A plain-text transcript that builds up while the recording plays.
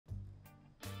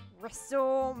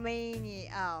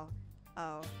WrestleMania.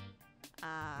 Oh.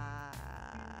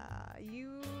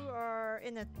 You are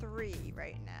in a 3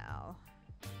 right now.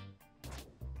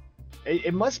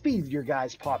 It must be your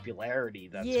guys' popularity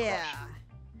that's yeah. crushing.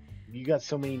 You got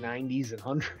so many 90s and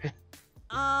 100s.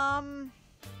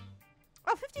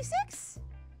 Oh, 56?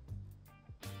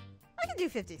 I can do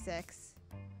 56.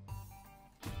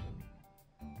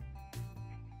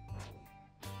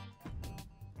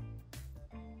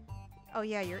 Oh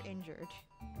yeah, you're injured.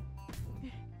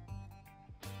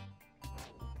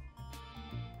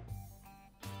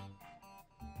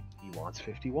 He wants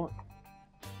 51.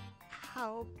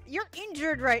 How? You're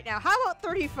injured right now. How about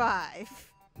 35?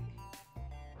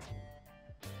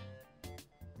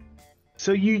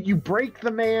 So you break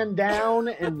the man down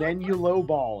and then you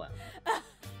lowball him.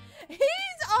 He's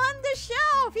on the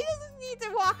shelf. He doesn't need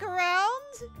to walk around.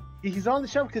 He's on the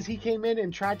shelf because he came in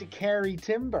and tried to carry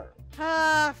timber.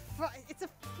 It's a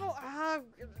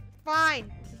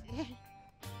fine.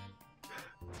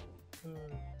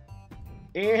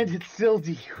 And it's still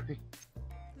decreased.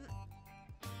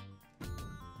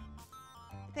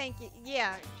 Thank you.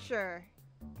 Yeah, sure.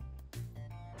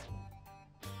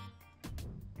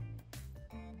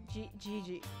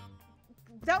 GG.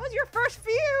 That was your first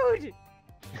feud!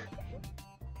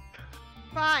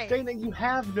 Fine. Saying that you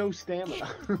have no stamina.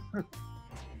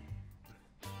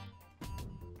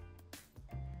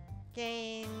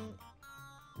 Gain.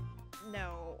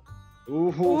 No.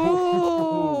 Ooh.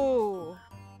 Ooh.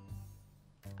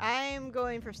 I'm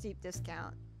going for steep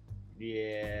discount.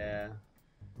 Yeah.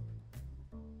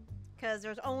 Because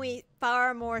there's only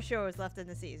far more shows left in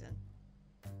the season.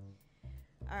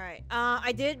 Alright.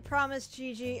 I did promise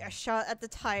Gigi a shot at the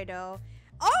title.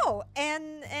 Oh!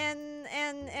 And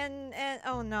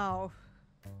oh no.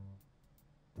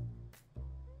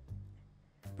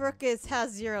 Brooke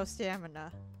has 0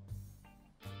 stamina.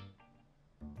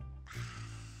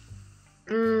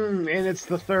 And it's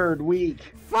the 3rd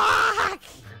week. Fuck!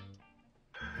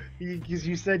 Because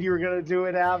you said you were going to do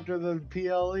it after the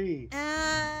PLE.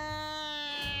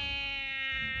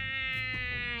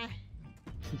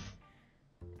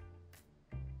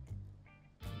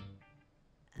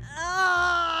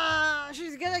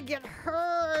 She's gonna get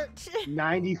hurt.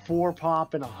 94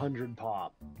 pop and 100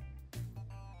 pop.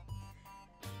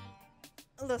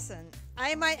 Listen,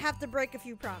 I might have to break a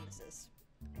few promises.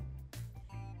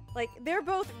 Like, they're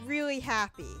both really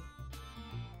happy.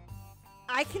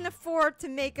 I can afford to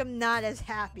make them not as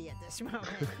happy at this moment.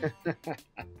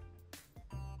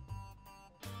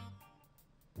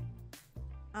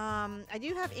 I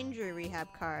do have injury rehab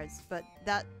cards, but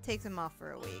that takes them off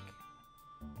for a week.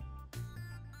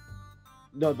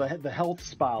 No, the health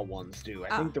spa ones do.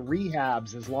 I think the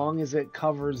rehabs, as long as it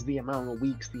covers the amount of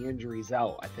weeks the injury's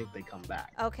out, I think they come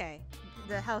back. Okay,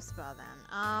 the health spa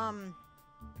then.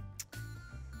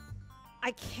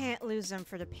 I can't lose them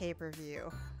for the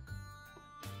pay-per-view.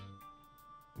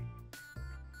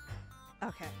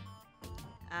 Okay.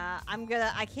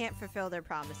 I can't fulfill their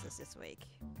promises this week.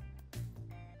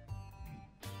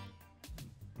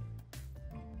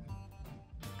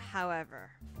 However,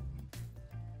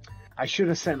 I should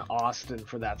have sent Austin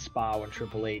for that spa when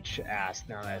Triple H asked,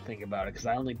 now that I think about it, because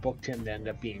I only booked him to end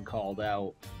up being called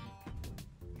out.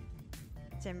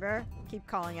 Timber, keep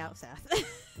calling out Seth.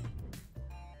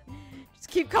 Just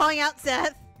keep calling out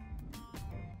Seth.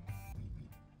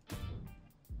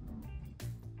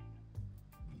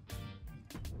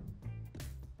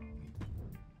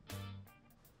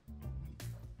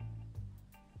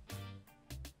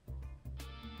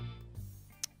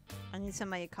 I need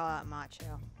somebody to call out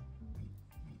Macho.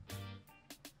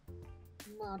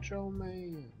 Macho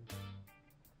Man.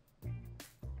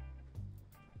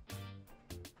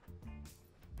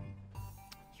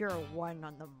 You're a 1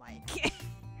 on the mic.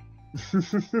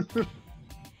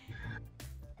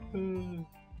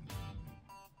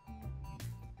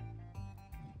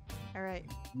 Alright.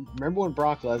 Remember when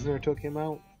Brock Lesnar took him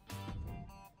out?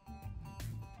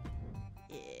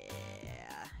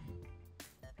 Yeah.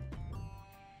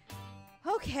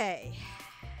 Okay.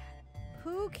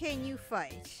 Who can you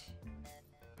fight?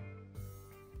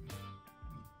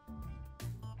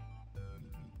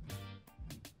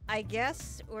 I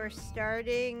guess we're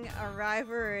starting a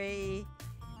rivalry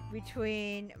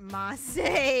between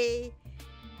Masay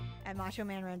and Macho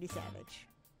Man Randy Savage.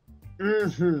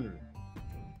 Mm-hmm.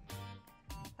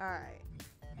 Alright.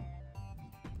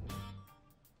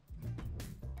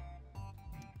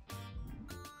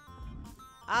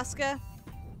 Asuka,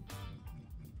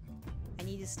 I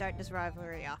need to start this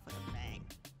rivalry off with a bang.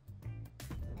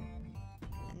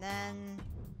 And then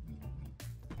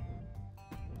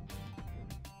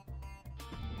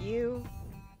you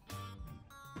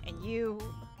You...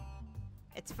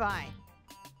 It's fine.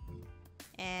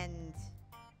 And...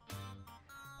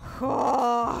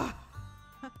 Oh,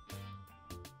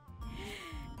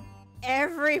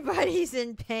 everybody's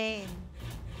in pain.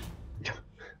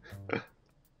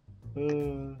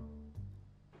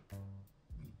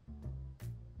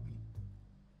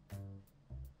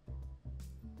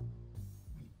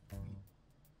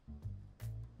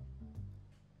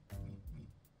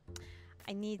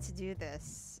 I need to do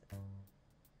this.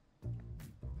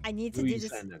 I need to do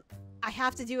this. I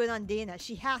have to do it on Dana.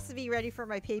 She has to be ready for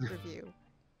my pay-per-view.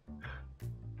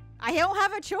 I don't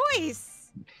have a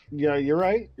choice. Yeah, you're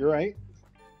right. You're right.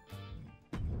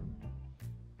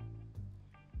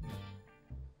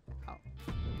 Oh.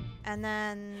 And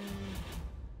then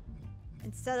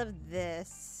instead of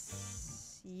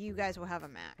this, you guys will have a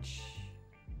match.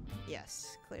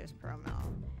 Yes, clears promo.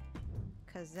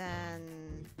 Because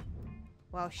then,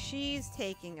 while she's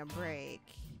taking a break,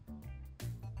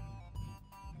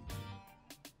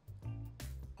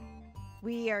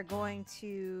 we are going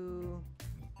to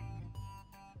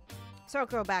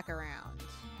circle back around.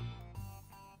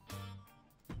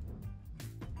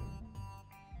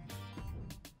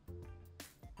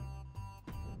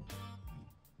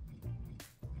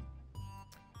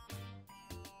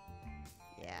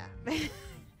 Yeah.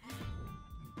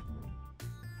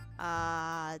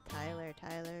 Tyler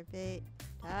bait.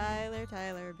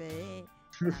 Tyler bait.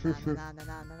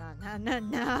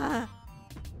 Na.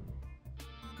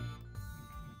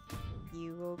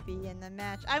 You will be in the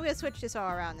match. I'm gonna switch this all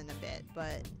around in a bit,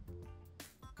 but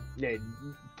yeah,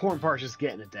 important part's just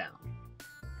getting it down.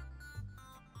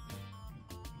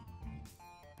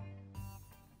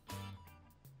 I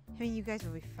mean, you guys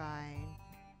will be fine.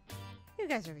 You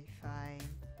guys will be fine.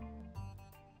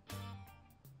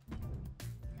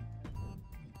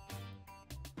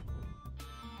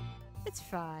 It's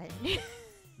fine.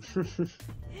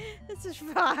 This is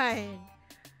fine.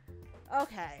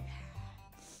 Okay.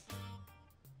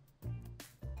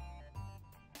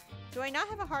 Do I not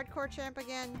have a hardcore champ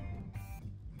again?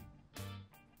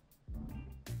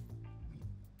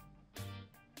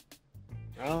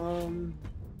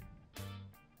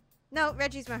 No,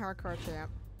 Reggie's my hardcore champ.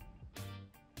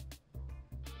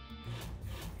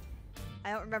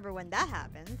 I don't remember when that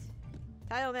happened.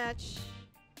 Title match.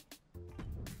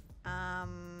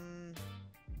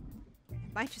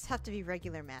 Might just have to be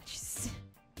regular matches.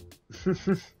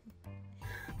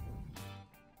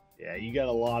 Yeah, you got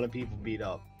a lot of people beat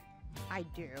up. I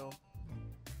do.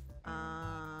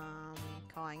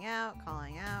 Calling out.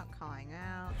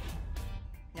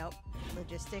 Nope.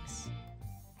 Logistics.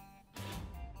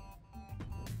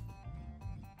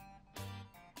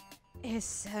 It's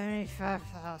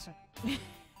 75,000.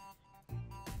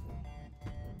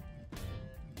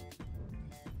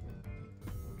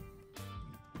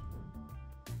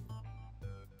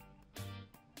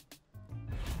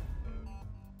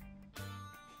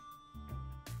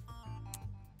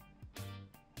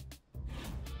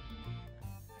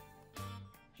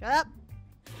 Shut up.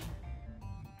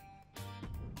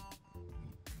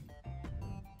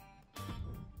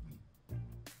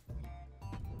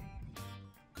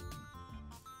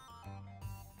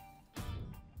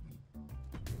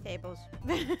 Tables.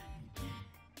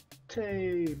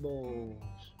 Tables.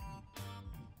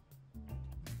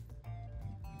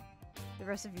 The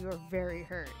rest of you are very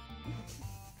hurt.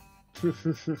 The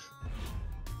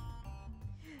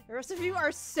rest of you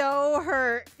are so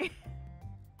hurt.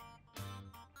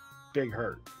 Big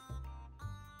hurt.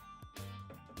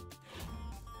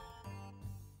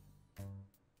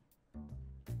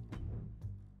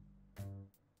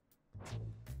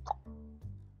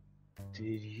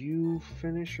 Did you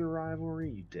finish your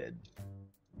rivalry? You did.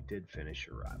 You did finish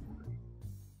your rivalry.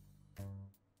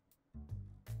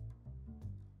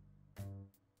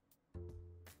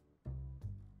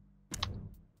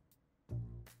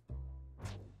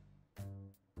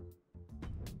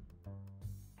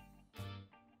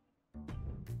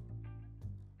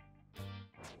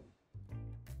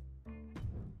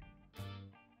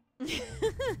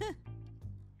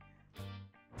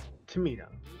 Tamina,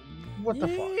 what the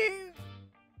fuck?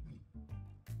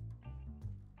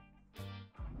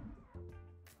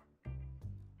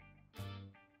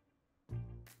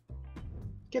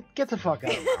 Get the fuck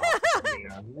out of my house,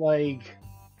 Tamina. Like,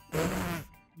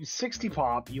 you 60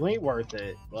 pop, you ain't worth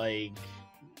it. Like,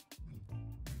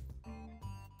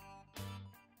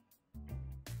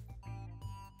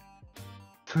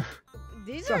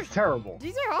 These sounds terrible.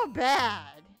 These are all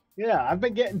bad. Yeah, I've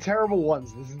been getting terrible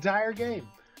ones this entire game.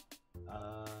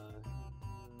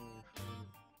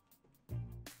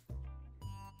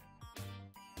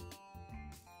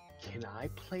 Can I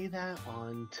play that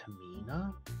on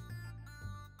Tamina?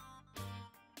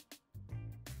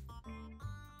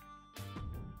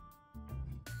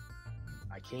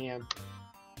 I can.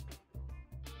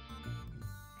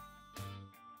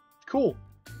 Cool.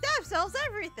 That sells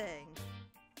everything.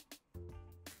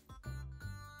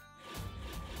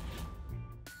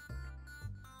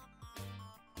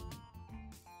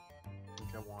 I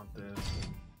think I want this.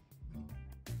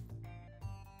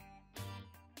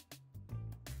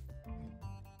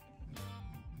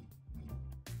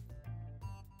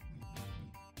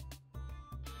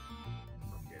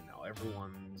 Okay, now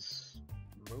everyone's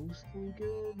mostly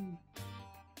good,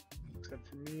 except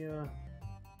for Mia.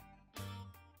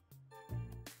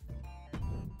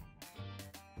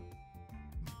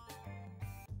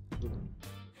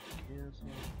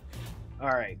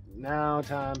 Alright, now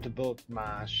time to book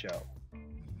my show.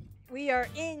 We are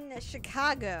in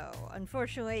Chicago.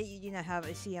 Unfortunately, you do not have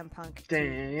a CM Punk.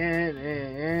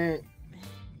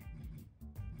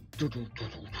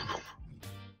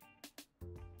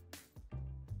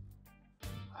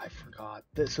 I forgot.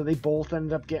 So they both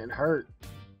ended up getting hurt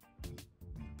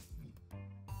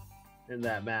in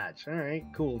that match. Alright,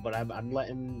 cool, but I'm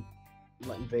letting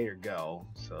Vader go.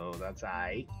 So that's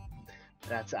aight.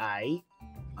 That's aight.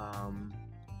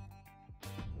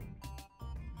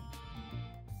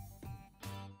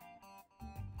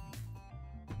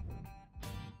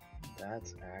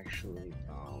 That's actually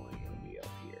only gonna be up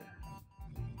here.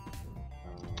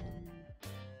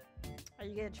 Are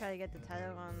you gonna try to get the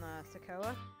title on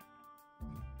Sokoa?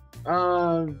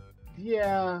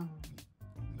 Yeah.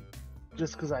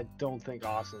 Just because I don't think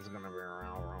Austin's gonna be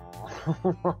around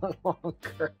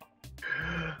longer.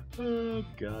 Oh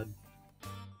god.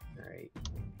 Alright.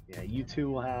 Yeah, you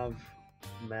two will have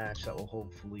a match that will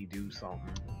hopefully do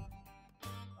something.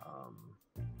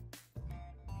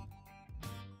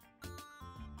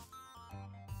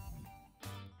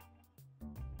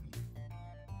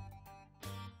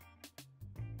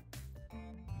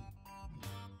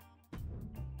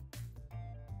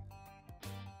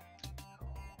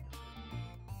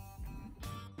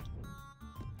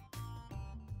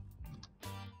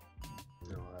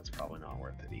 No, that's probably not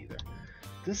worth it either.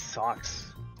 This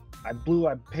sucks. I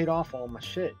paid off all my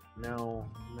shit. Now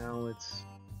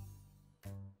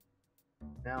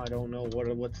I don't know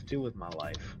what to do with my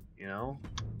life, you know?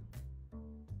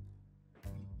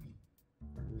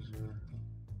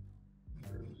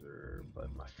 Bruiser, but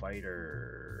my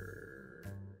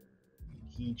fighter,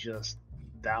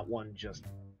 that one just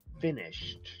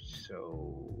finished,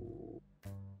 so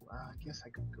I guess I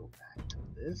could go back to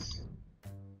this.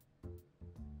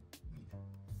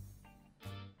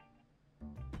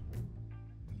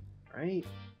 Right?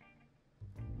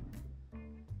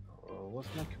 What's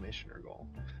my commissioner goal?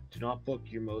 Do not book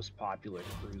your most popular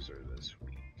cruiser this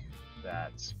week.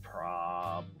 That's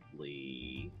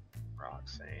probably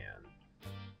Roxanne.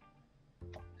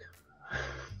 Fuck.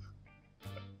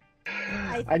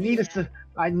 I need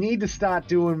to start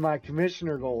doing my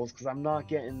commissioner goals because I'm not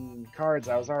getting cards.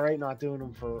 I was alright not doing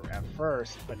them at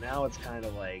first, but now it's kind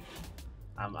of like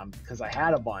I'm because I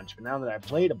had a bunch, but now that I've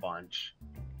played a bunch.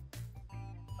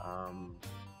 Oh,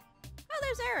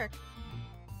 there's Eric.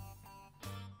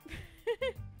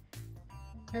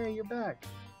 Hey, you're back.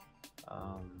 Wait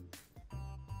a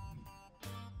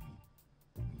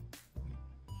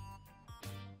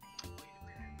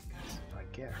minute, because if I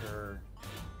get her.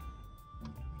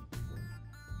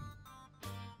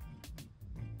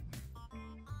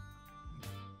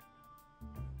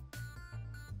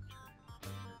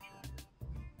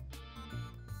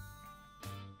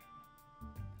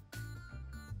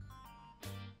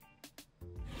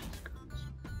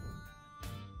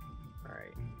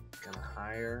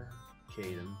 Hire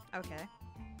Kaden. Okay.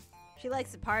 She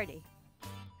likes to party.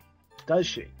 Does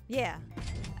she? Yeah.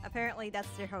 Apparently that's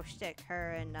their whole shtick,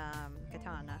 her and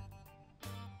Katana.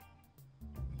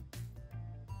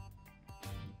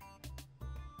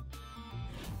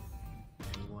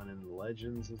 Anyone in the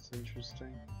Legends that's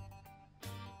interesting?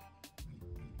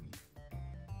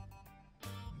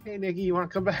 Hey Nikki, you want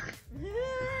to come back?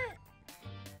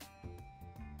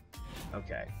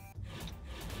 Okay.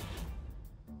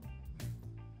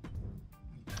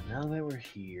 Now that we're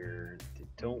here, they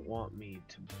don't want me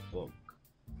to book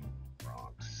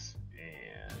Rox,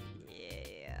 and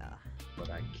yeah, but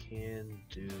I can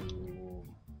do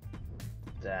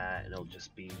that, and it'll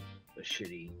just be a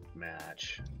shitty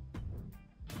match.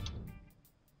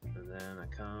 And then I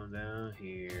come down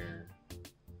here.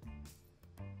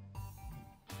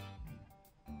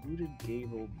 Who did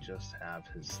Gable just have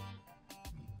his?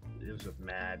 It was with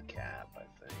Madcap, I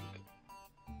think.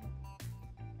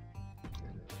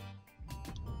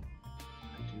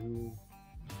 do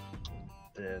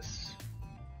this.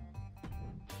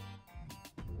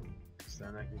 Because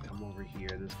then I can come over here.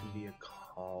 This can be a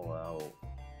call out.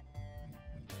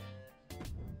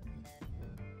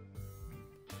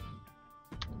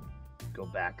 Go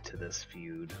back to this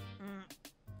feud.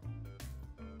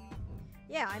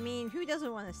 Yeah, I mean, who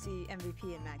doesn't want to see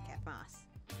MVP and Madcap Moss?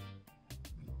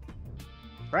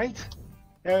 Right?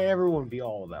 Everyone would be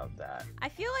all about that. I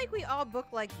feel like we all book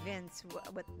like Vince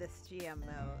with this GM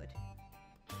mode.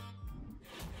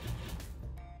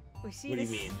 We see What do you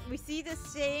mean? We see the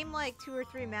same like 2 or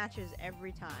 3 matches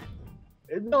every time.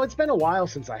 No, it's been a while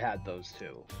since I had those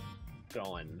two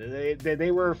going.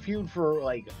 They were a feud for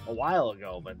like a while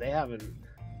ago, but they haven't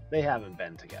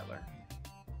been together.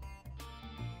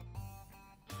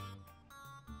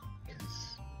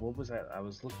 Cause what was that? I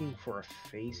was looking for a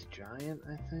face giant,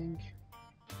 I think.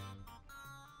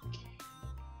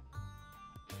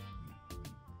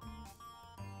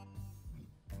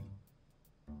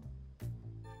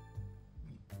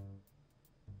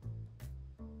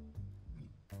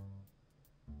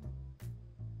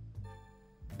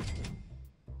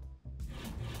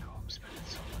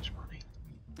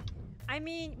 I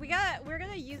mean, we're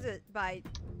gonna use it by,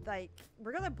 like,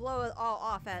 we're gonna blow it all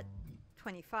off at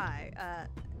 25, at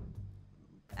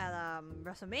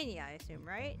WrestleMania, I assume,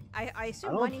 right? I assume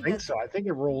I don't money think so. I think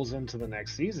it rolls into the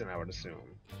next season, I would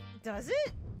assume. Does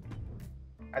it?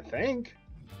 I think.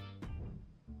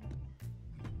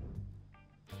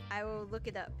 I will look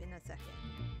it up in a second.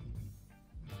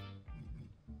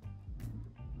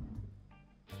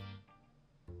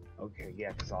 Okay,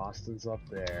 yeah, because Austin's up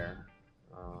there.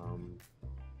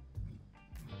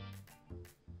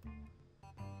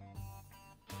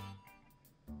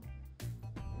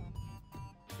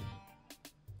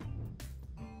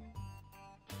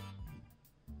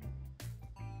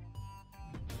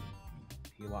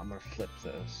 I'm gonna flip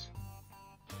this.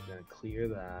 I'm gonna clear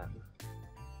that.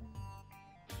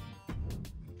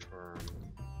 Confirm.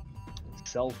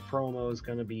 Self promo is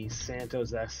gonna be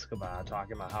Santos Escobar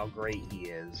talking about how great he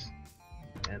is.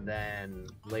 And then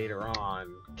later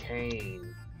on,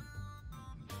 Kane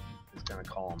is gonna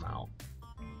call him out.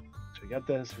 So we got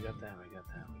this, we got that, we got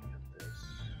that, we got this.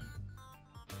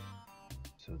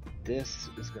 So this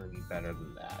is gonna be better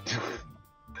than that.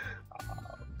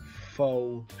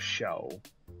 Faux show.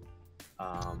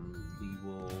 We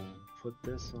will put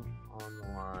this on the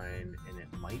line, and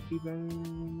it might be better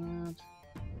than that.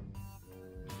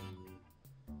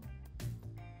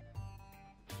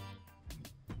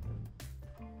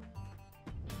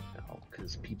 No,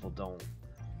 because people don't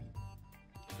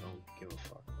give a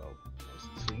fuck about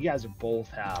this. So you guys both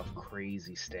have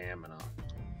crazy stamina.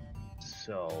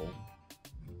 So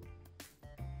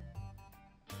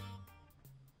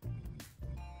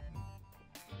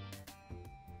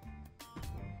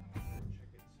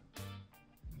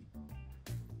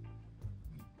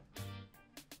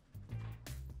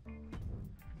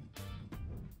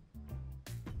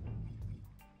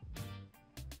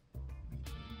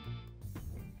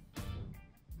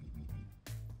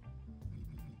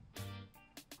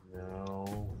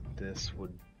this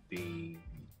would be,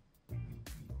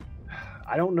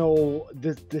 I don't know,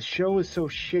 the show is so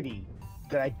shitty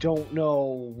that I don't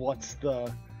know what's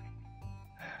the,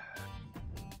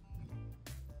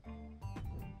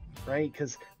 right,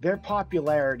 because their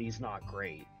popularity is not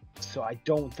great, so I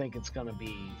don't think it's gonna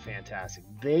be fantastic.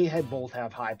 They both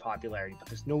have high popularity, but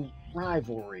there's no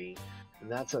rivalry,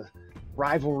 and that's a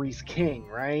rivalry's king,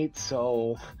 right?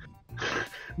 So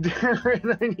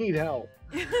I need help.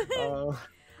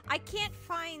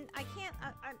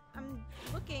 I'm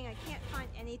looking, I can't find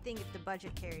anything if the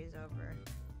budget carries over.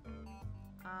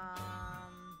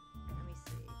 Let me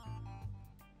see.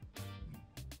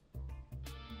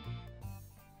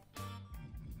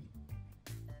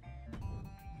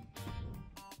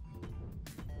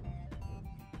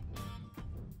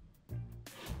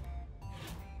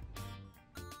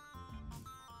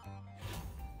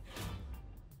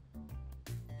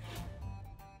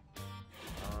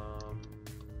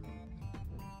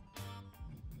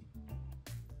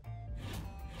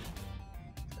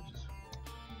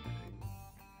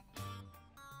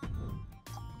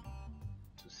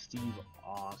 Steve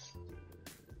Austin.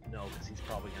 No, because he's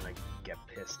probably going to get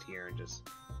pissed here and just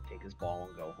take his ball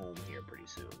and go home here pretty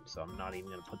soon. So I'm not even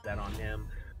going to put that on him.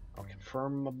 I'll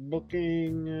confirm my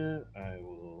booking. I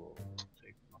will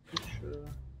take my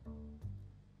picture.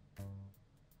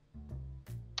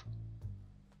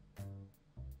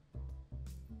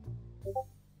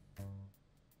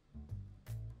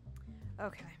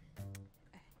 Okay.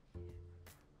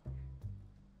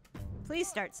 Please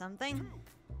start something.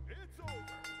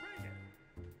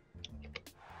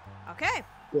 Okay.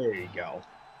 There you go.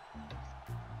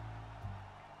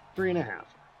 3.5.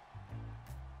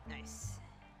 Nice.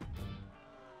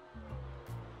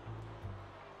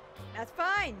 That's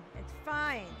fine. It's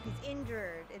fine. He's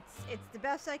injured. It's the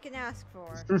best I can ask for.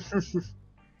 1, 2.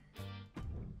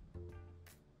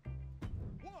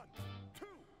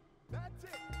 That's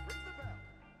it. Ring the bell.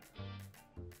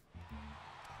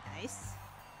 Nice.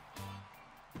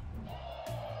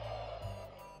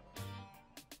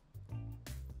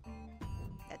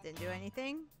 That didn't do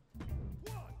anything.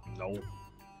 1, Nope. 2.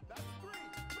 That's 3.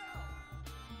 Bell.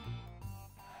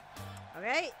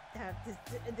 Alright.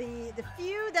 The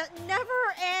feud that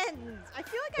never ends. I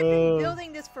feel like I've been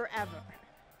building this forever.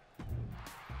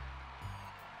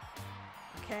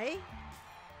 Okay.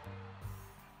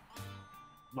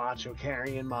 Macho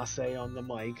carrying Masse on the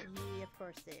mic. Yeah, of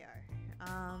course they are.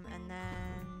 And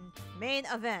then main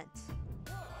event.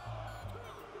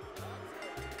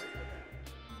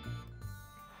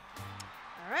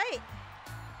 All right.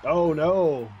 Oh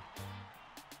no.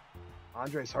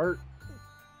 Andre's hurt.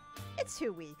 It's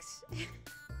 2 weeks.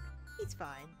 He's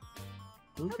fine.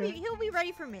 Okay. He'll be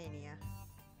ready for Mania.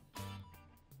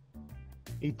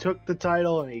 He took the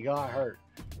title and he got hurt.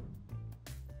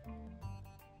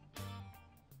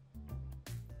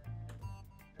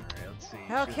 Alright, let's see.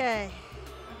 Okay.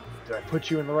 Did I put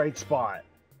you in the right spot?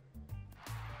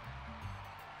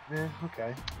 Yeah,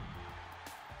 okay.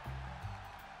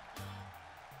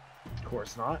 Of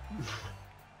course not. 1,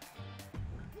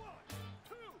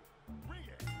 2. Ring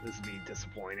it. This would be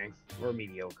disappointing. Or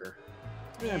mediocre.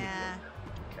 Yeah. Mediocre.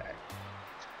 Okay.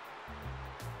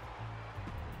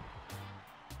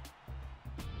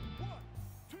 1,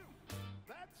 2.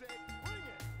 That's it. Ring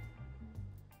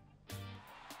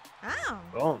it. Oh,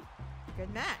 Boom.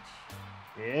 good match.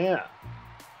 Yeah.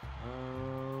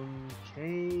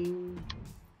 Okay.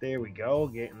 There we go.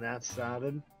 Getting that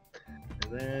started.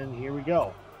 And then here we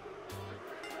go.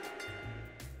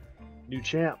 New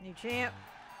champ. New champ.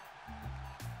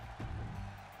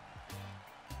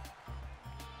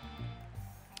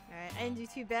 Alright, I didn't do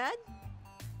too bad.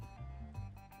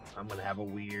 I'm gonna have a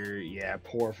weird,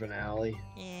 poor finale.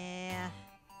 Yeah.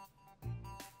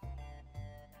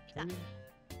 It's not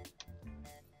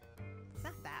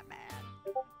that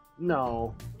bad.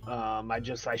 No.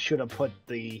 I should have put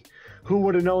the. Who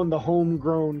would have known the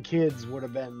homegrown kids would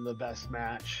have been the best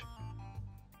match.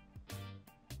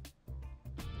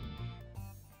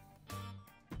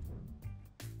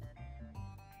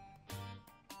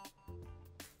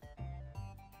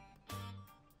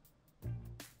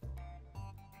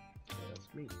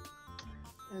 That's me.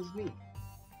 That's me.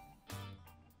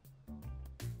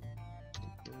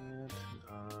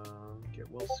 Get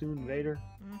well soon, Vader.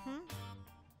 Mm-hmm.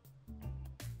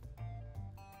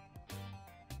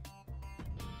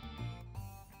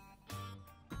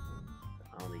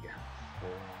 I only got 4.